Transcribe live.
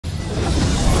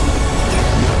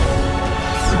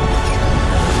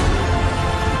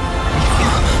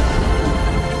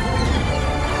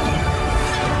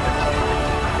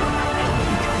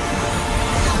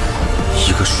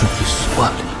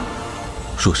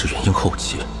若是元婴后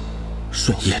期，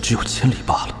瞬移也只有1000里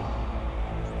罢了。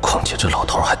况且这老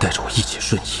头还带着我一起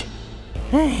瞬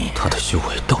移，他的修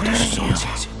为到底是什么境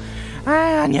界？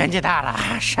哎呀，年纪大了，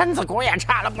身子骨也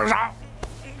差了不少。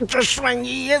这瞬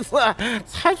移一次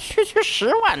才区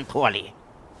10万多里，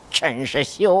真是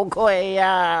羞愧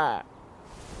呀！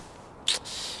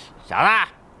小子，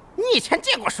你以前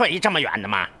见过瞬移这么远的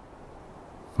吗？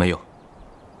没有。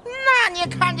那你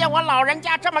看见我老人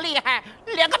家这么厉害，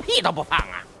连个屁都不放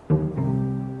啊？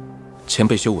前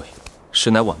辈修为，实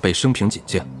乃晚辈生平仅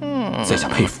见，在下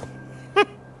佩服。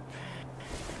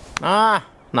啊，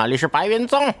那里是白云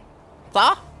宗，走，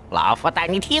老夫带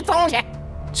你提宗去。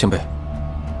前辈，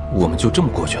我们就这么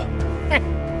过去？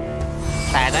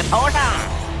戴在头上，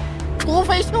除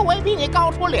非修为比你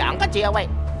高出2个阶位，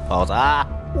否则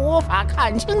无法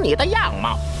看清你的样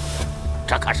貌。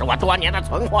这可是我多年的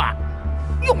存货，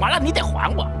用完了你得还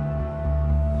我。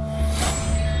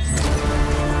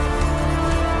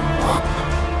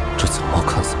这紫帽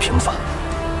看似平凡，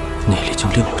内里竟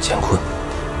另有乾坤。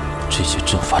这些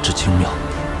阵法之精妙，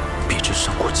比之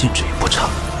上古禁制也不差。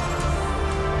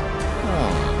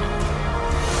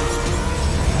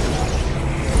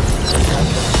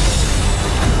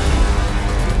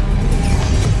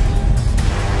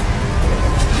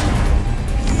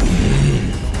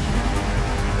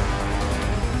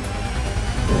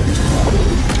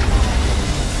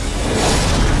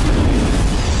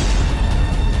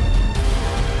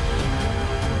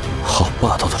好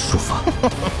霸道的术法！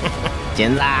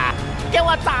金子，给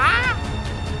我砸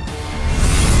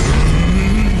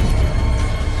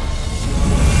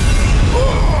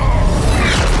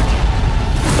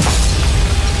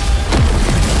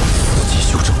！4级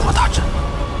修真国大阵，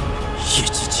一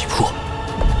击即破。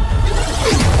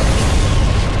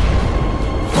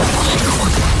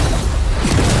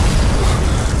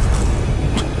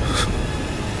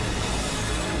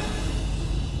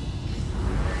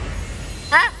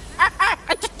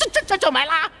这就没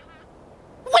了？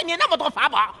为你那么多法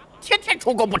宝，天天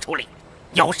出工不出力，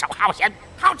游手好闲，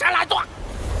好吃懒做。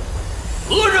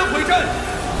何人回阵？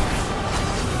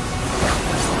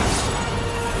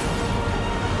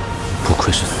不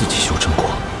愧是4级修真国，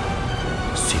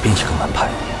随便一个门派，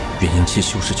元婴期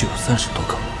修士就有30多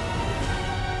个，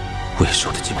为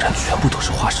首的竟然全部都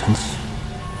是化神级。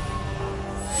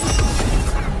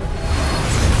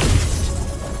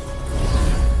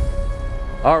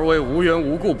2位无缘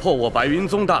无故破我白云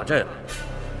宗大阵，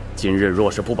今日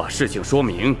若是不把事情说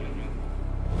明，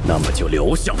那么就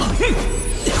留下吧。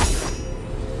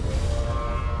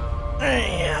哎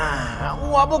呀，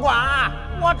我不管，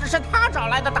我只是他找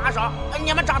来的打手，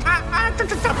你们找他啊，找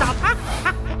他。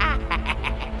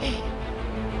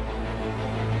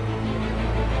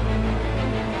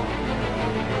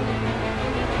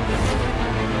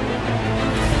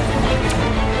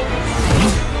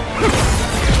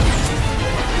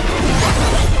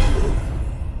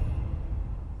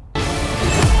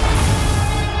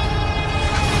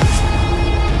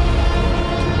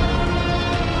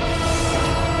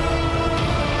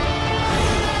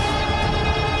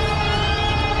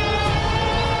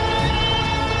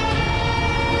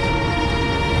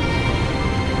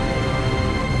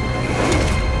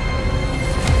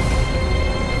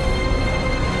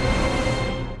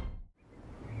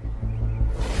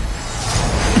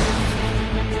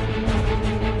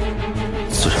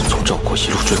一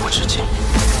路追我至今，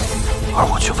而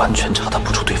我却完全查探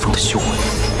不出对方的修为。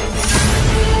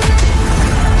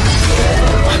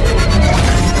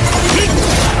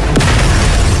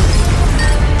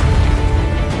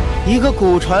一个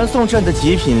古传送阵的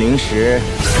极品灵石，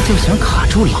就想卡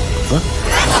住老子？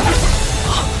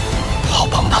好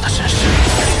庞大的阵势！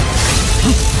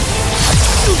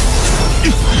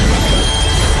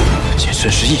仅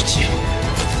身是1级，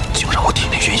竟让我体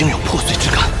内元婴有破碎之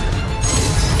感。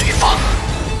对方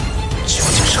究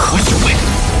竟是何修为？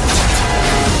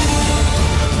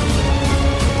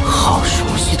好熟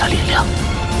悉的力量，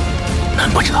难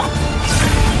不成？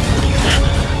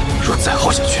若再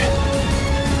耗下去，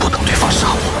不等对方杀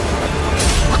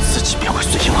我自己便会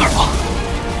随应而亡，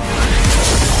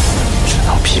只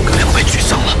能拼个2败俱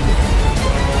伤了。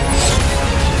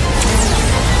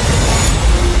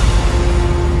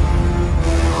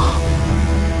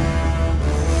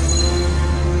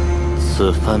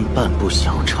此番半步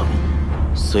小城，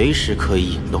随时可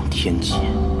以引动天劫。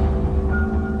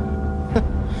哼，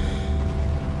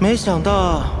没想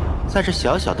到在这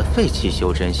小小的废弃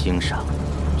修真星上，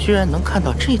居然能看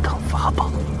到这等法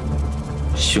宝。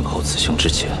幸好此行之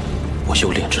前，我又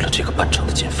炼制了这个半成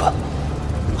的剑幡，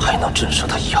还能震慑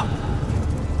他一二。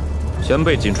前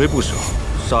辈紧追不舍，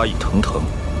杀意腾腾，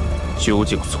究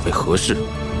竟所为何事？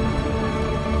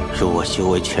如我修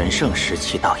为全盛时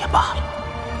期倒也罢了，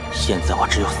现在我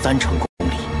只有3成功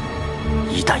力，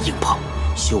一旦硬碰，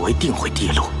修为定会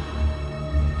跌落。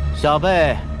小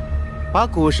贝，把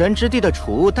古神之地的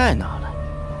储物袋拿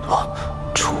来。啊，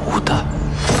储物袋。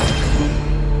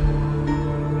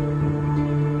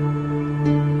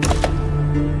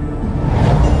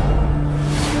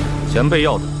前辈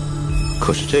要的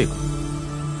可是这个？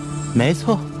没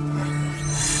错。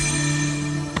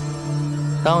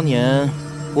当年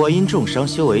我因重伤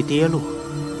修为跌落，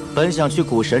本想去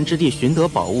古神之地寻得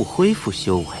宝物恢复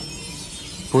修为，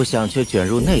不想却卷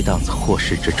入那档子祸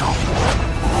事之中。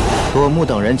朵木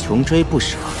等人穷追不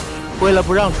舍，为了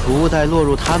不让储物袋落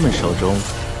入他们手中，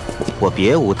我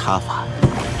别无他法，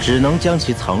只能将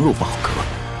其藏入宝阁。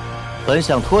本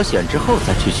想脱险之后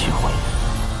再去取回，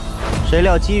谁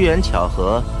料机缘巧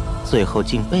合，最后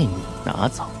竟被你拿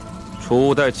走。储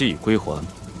物袋既已归还，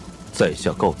在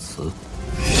下告辞。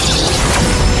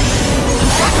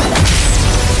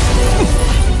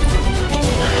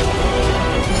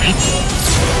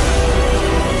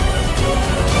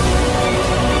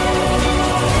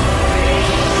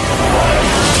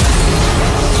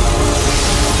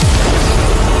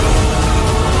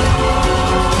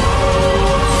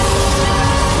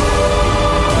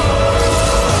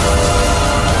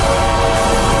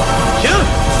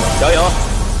加油！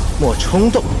莫冲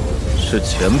动。是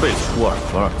前辈出尔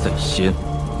反尔在先。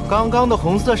刚刚的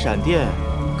红色闪电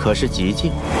可是极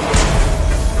境。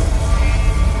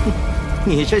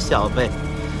你这小辈，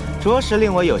着实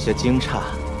令我有些惊诧。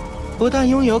不但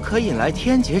拥有可引来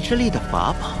天劫之力的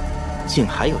法宝，竟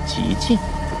还有极境。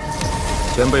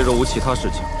前辈若无其他事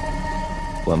情，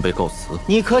晚辈告辞。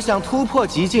你可想突破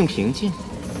极境瓶颈？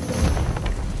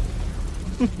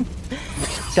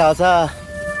小子，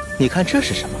你看这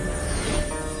是什么？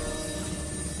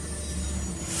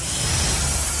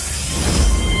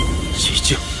极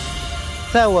境。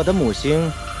在我的母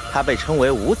星，它被称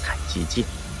为五彩极境。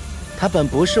它本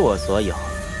不是我所有，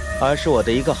而是我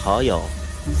的一个好友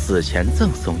死前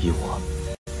赠送于我。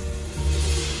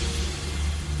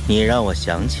你让我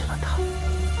想起了他。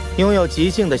拥有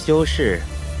极境的修士，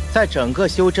在整个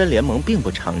修真联盟并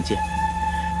不常见，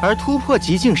而突破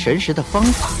极境神识的方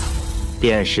法，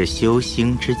便是修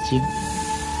星之经。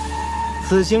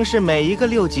此经是每一个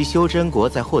6级修真国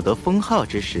在获得封号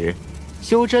之时，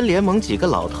修真联盟几个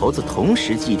老头子同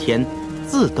时祭天，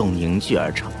自动凝聚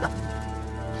而成的。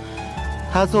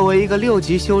它作为一个6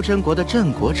级修真国的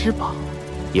镇国之宝，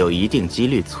有一定几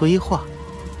率催化、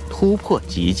突破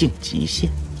极境极限。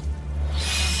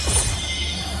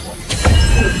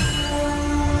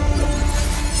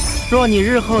若你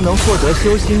日后能获得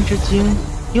修星之经，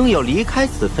拥有离开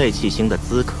此废弃星的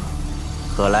资格，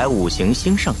可来五行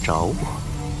星上找我，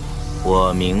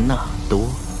我名纳多。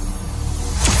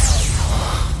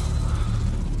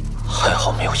还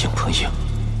好没有硬碰硬，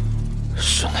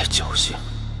实乃侥幸。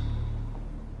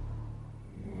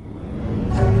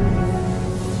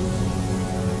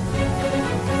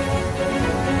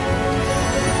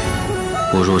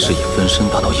我若是以分身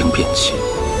达到应变期，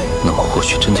那么或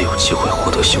许真的有机会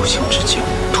获得修行之境，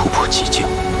突破极境。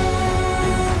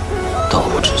当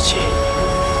务之急，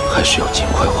还是要尽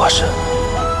快化神。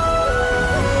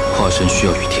化神需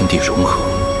要与天地融合，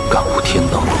感悟天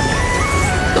道。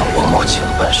但王茂前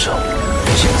半生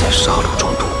竟在杀戮中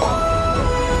度过。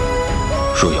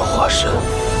若要化神，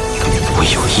唯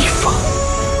有一法：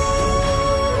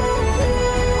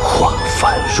化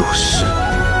凡入世。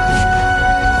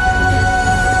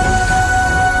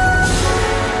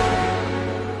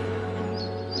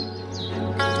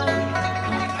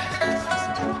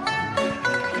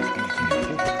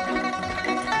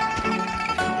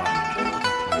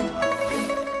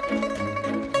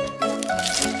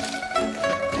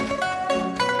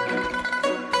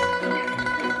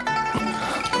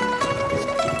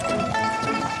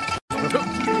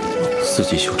4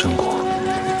级修真国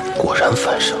果然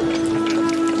繁盛。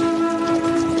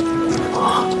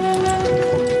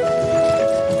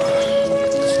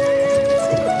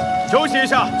休息一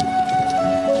下。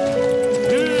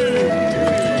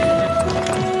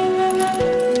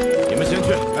你们先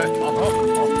去。哎，好。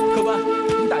客官，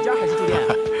你打尖还是住店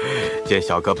啊？见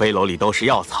小哥背篓里都是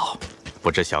药草，不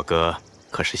知小哥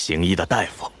可是行医的大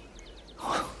夫？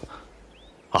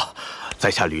啊，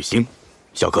在下吕兴，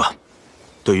小哥。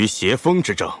对于邪风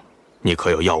之症，你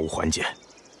可有药物缓解？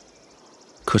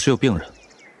可是有病人。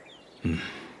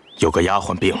有个丫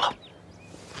鬟病了，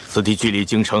此地距离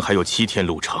京城还有7天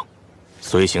路程，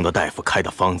随行的大夫开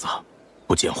的方子，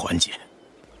不见缓解。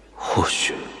或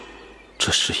许，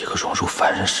这是一个融入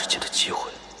凡人世界的机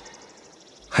会。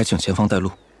还请前方带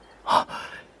路。啊，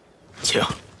请。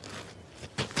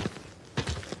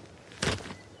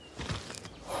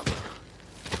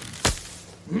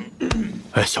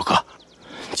哎，小哥，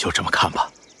就这么看吧，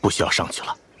不需要上去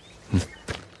了。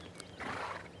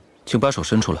请把手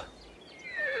伸出来。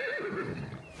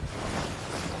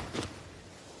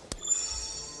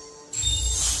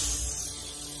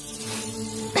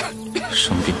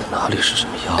生病的哪里是什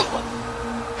么药啊？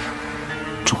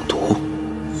中毒。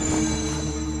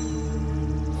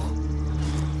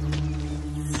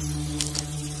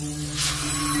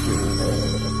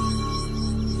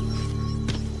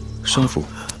生服，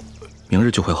明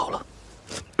日就会好了。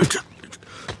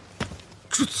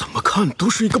这怎么看都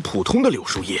是一个普通的柳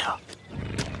树叶啊！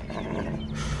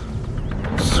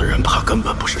此人怕根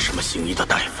本不是什么行医的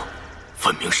大夫，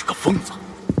分明是个疯子。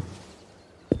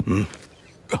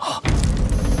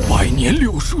百年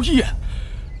柳树叶，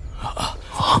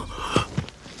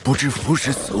不知服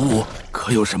食此物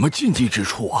可有什么禁忌之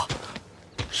处啊？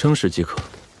生食即可。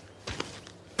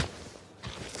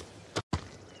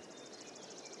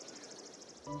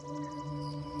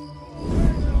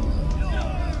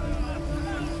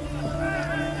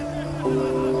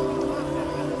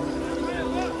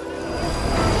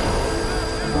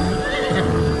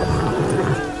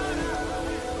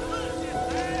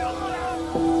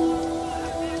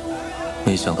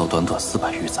没想到短短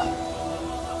400余载，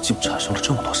竟产生了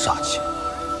这么多煞气。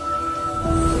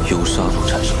由杀戮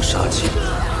产生杀气，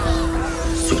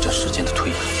随着时间的推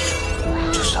移，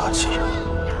这杀气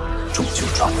终究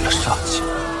转为了煞气。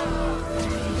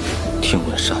听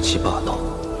闻煞气霸道，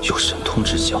有神通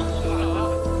之效，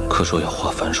可若要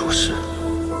化凡入世，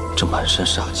这满身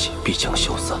煞气必将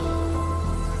消散，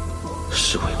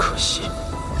实为可惜。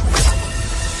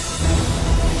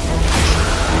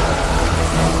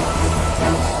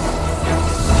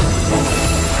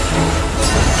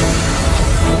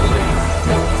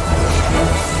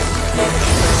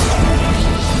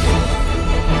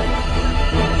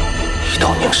一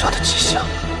道凝煞的迹象，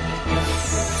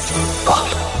罢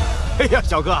了。哎呀，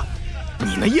小哥，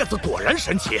你那叶子果然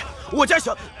神奇，我家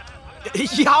小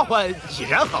丫鬟已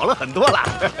然好了很多了。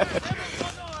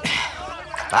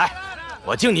来，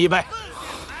我敬你一杯。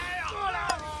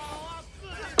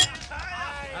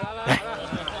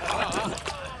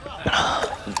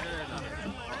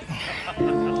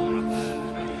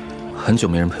很久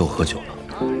没人陪我喝酒了。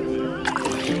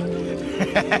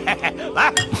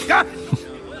来，干！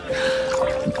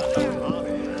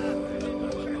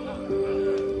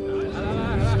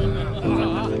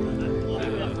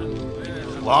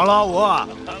王老五，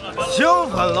清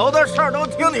粉楼的事儿都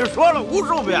听你说了无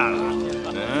数遍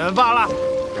了。罢了，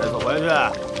这次回去，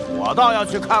我倒要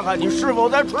去看看你是否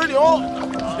在吹牛。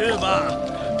去吧，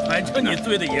反正你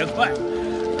醉得也快，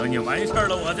等你完事儿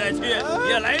了我再去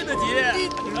也来得及。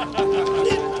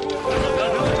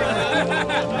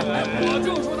我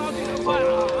就说他醉得快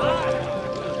啊！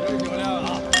酒量啊！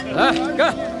来干！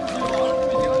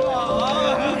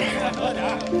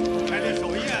还得守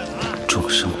夜啊！众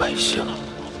生百姓，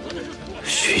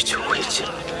许久未见。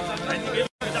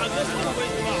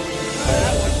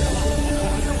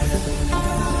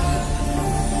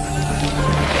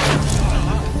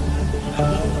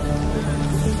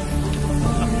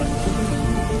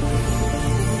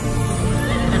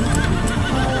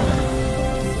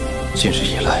近日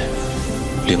以来，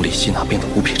灵力吸纳变得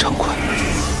无比畅快，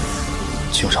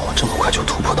竟让我这么快就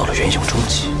突破到了元婴中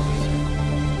期。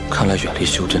看来远离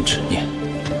修真执念，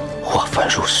化凡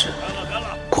入世，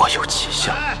果有奇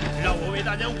效。让我为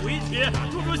大家舞一曲，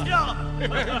助助兴，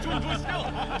助助兴，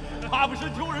怕不是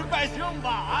丢人百姓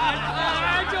吧？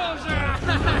哎，就是。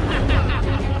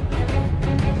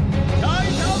瞧一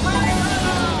瞧，快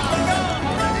来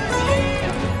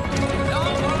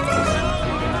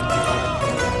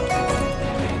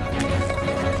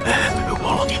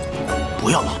王老弟，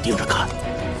不要老盯着看，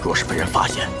若是被人发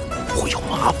现，会有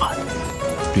麻烦。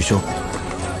吕兄，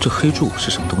这黑柱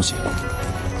是什么东西？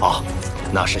啊，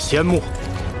那是仙木，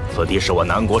此地是我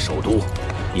南国首都，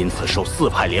因此受4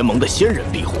派联盟的仙人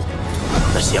庇护。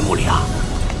那仙木里啊，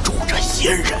住着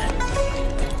仙人。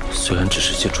虽然只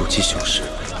是些筑基修士，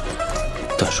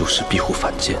但入世庇护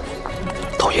凡间，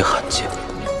倒也罕见。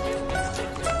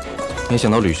没想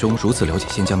到吕兄如此了解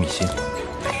仙家秘辛。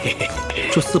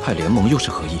这4派联盟又是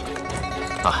何意？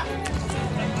啊，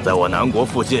在我南国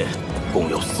附近，共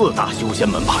有4大修仙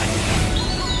门派：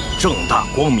正大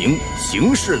光明、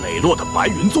行事磊落的白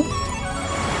云宗，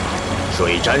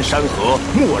水沾山河、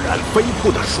墨染飞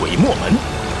瀑的水墨门，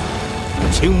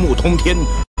青木通天、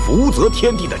福泽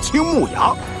天地的青木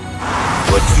崖，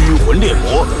和拘魂猎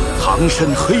魔、藏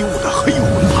身黑雾的黑魂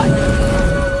派。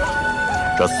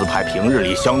这4派平日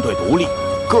里相对独立，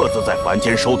各自在凡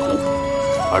间收徒。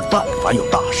而但凡有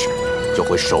大事，就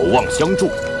会守望相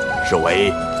助，是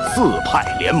为4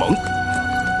派联盟。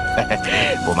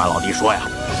不瞒老弟说呀，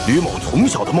吕某从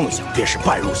小的梦想便是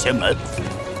拜入仙门，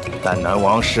但南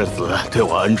王世子对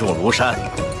我恩重如山，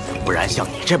不然像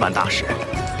你这般大师，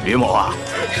吕某啊，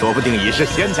说不定已是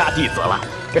仙家弟子了。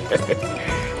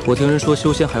我听人说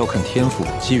修仙还要看天赋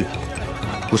机缘，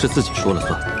不是自己说了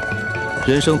算。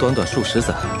人生短短数十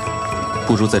载，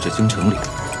不如在这京城里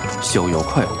逍遥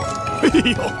快活。哎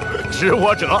呦，知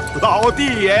我者老弟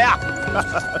也呀！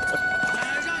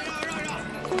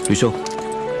吕兄，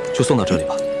就送到这里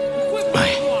吧。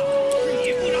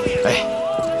哎，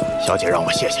小姐让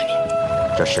我谢谢你，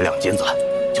这10两金子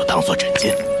就当做真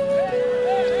金。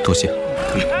多谢。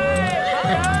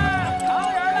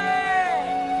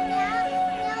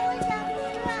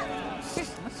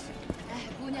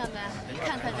姑娘们，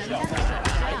看看咱家的首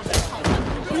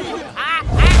饰啊，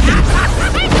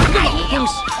恭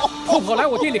喜！后跑来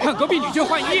我店里看隔壁女眷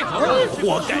换衣服，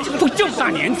活该！都这么大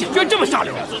年纪，居然这么下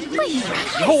流！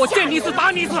以后我见你一次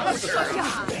打你一次！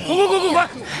滚！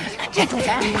这种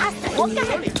人打死活该！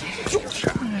就是。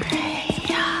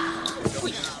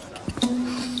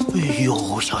哎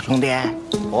呦，小兄弟，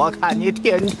我看你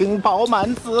天庭饱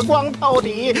满，紫光透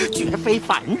底，绝非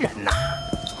凡人呐！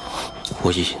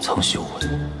我已隐藏修为，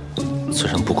此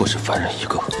人不过是凡人一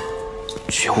个，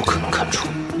绝无可能看出。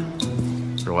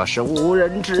若是无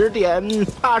人指点，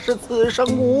怕是此生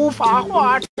无法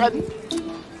化身。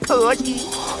可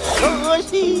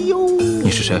惜哟！你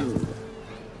是谁？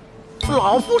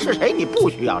老夫是谁，你不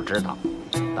需要知道，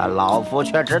但老夫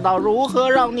却知道如何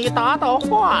让你达到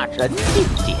化神境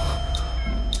界。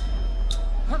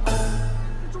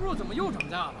猪肉怎么又涨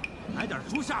价了？来点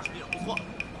猪下水也不错。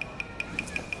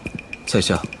在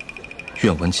下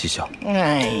愿闻其详。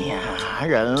哎呀，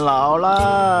人老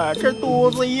了，这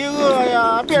肚子一饿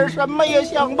呀，便什么也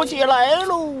想不起来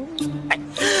喽。哎，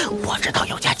我知道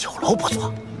有家酒楼不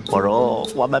错，不如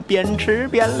我们边吃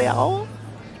边聊。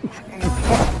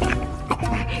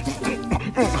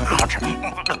好吃，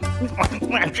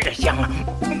这个香啊！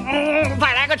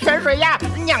再来个泉水鸭、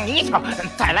酿泥鳅，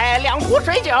再来2壶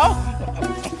水酒。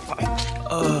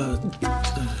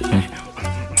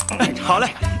好嘞，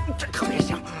这特别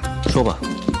香。说吧，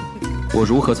我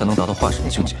如何才能达到化神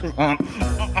境界？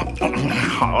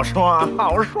好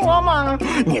说嘛！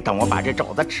你等我把这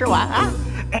肘子吃完啊！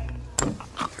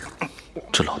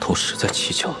这老头实在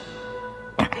蹊跷，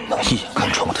能一眼看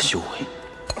穿我的修为。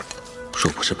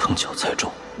若不是碰巧猜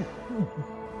中，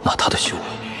那他的修为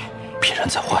必然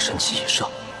在化神期以上。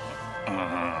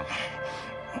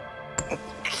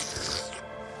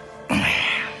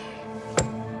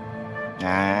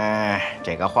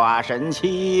这个化神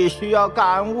期需要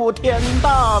感悟天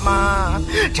道嘛，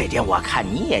这点我看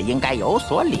你也应该有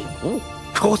所领悟。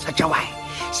除此之外，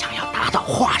想要达到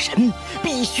化神，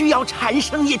必须要产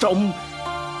生一种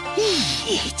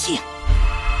意境。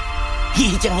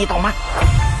意境你懂吗？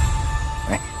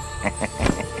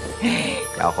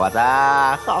小伙子，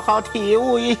好好体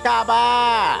悟一下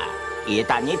吧。一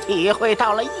旦你体会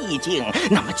到了意境，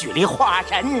那么距离化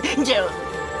神就……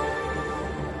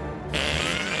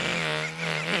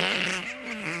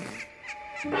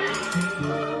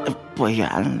不远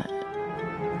了。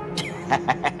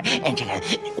这个，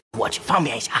我去方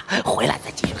便一下，回来再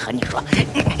继续和你说。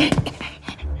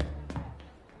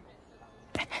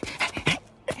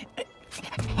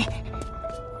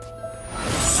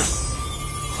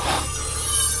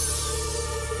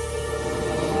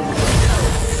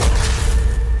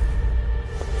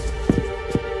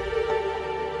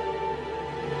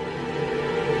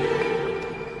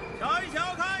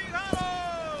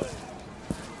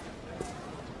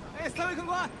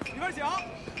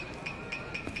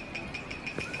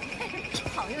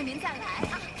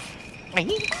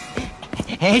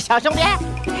小兄弟，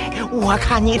我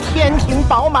看你天庭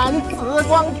饱满，紫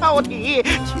光跳体，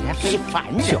绝非凡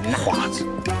人呐！花子，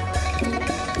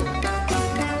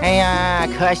哎呀，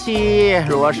可惜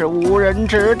若是无人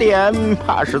指点，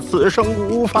怕是此生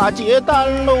无法结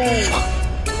丹喽。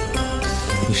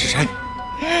你是谁？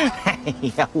哎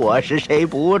呀，我是谁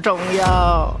不重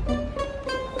要。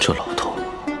这老头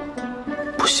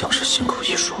不像是信口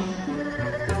一说。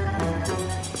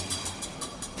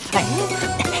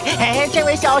这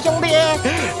位小兄弟，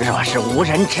若是无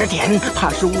人指点，怕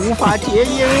是无法结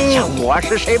姻。像我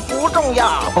是谁不重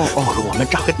要，不如我们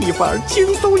找个地方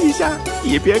轻松一下，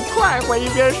一边快活一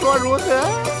边说，如何？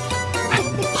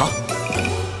好。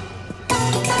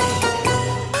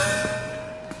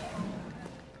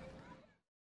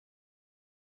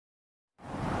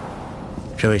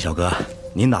这位小哥，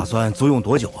您打算租用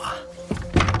多久啊？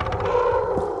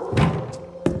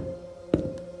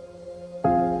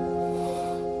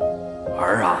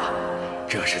儿啊，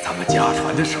这是咱们家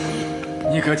传的手艺，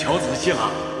你可瞧仔细了，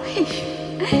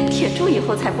哎呦，铁柱以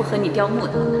后才不和你雕木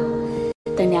头呢。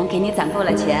等娘给你攒够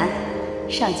了钱，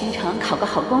上京城考个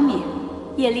好功名，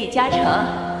业力加成。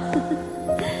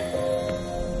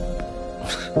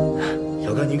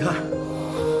小哥您看，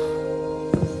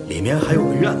里面还有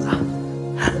个院子。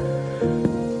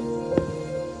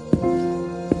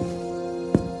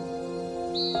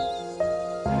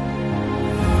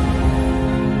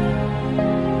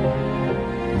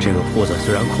这个铺子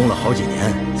虽然空了好几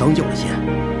年，脏旧了些，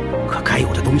可该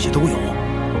有的东西都有。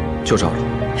就这儿了。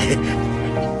嘿，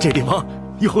这地方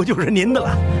以后就是您的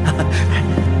了。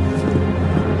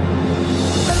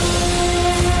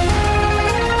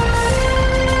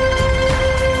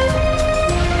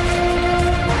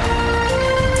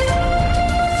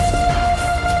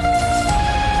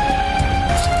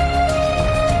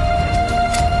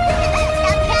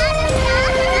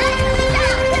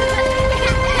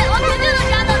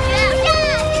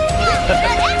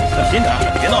小心点，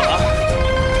别闹了啊！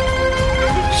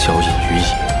小隐于野，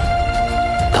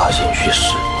大隐于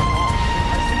市，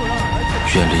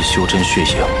远离修真血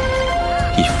养，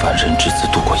以凡人之姿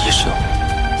度过一生，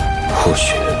或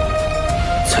许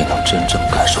才能真正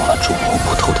感受那捉摸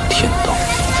不透的天道。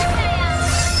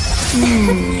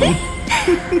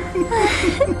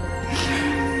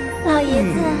老爷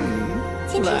子，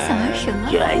今天想玩什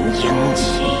么？元婴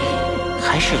期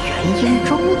还是元婴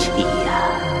中期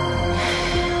呀？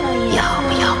要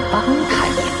不要帮他一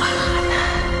把？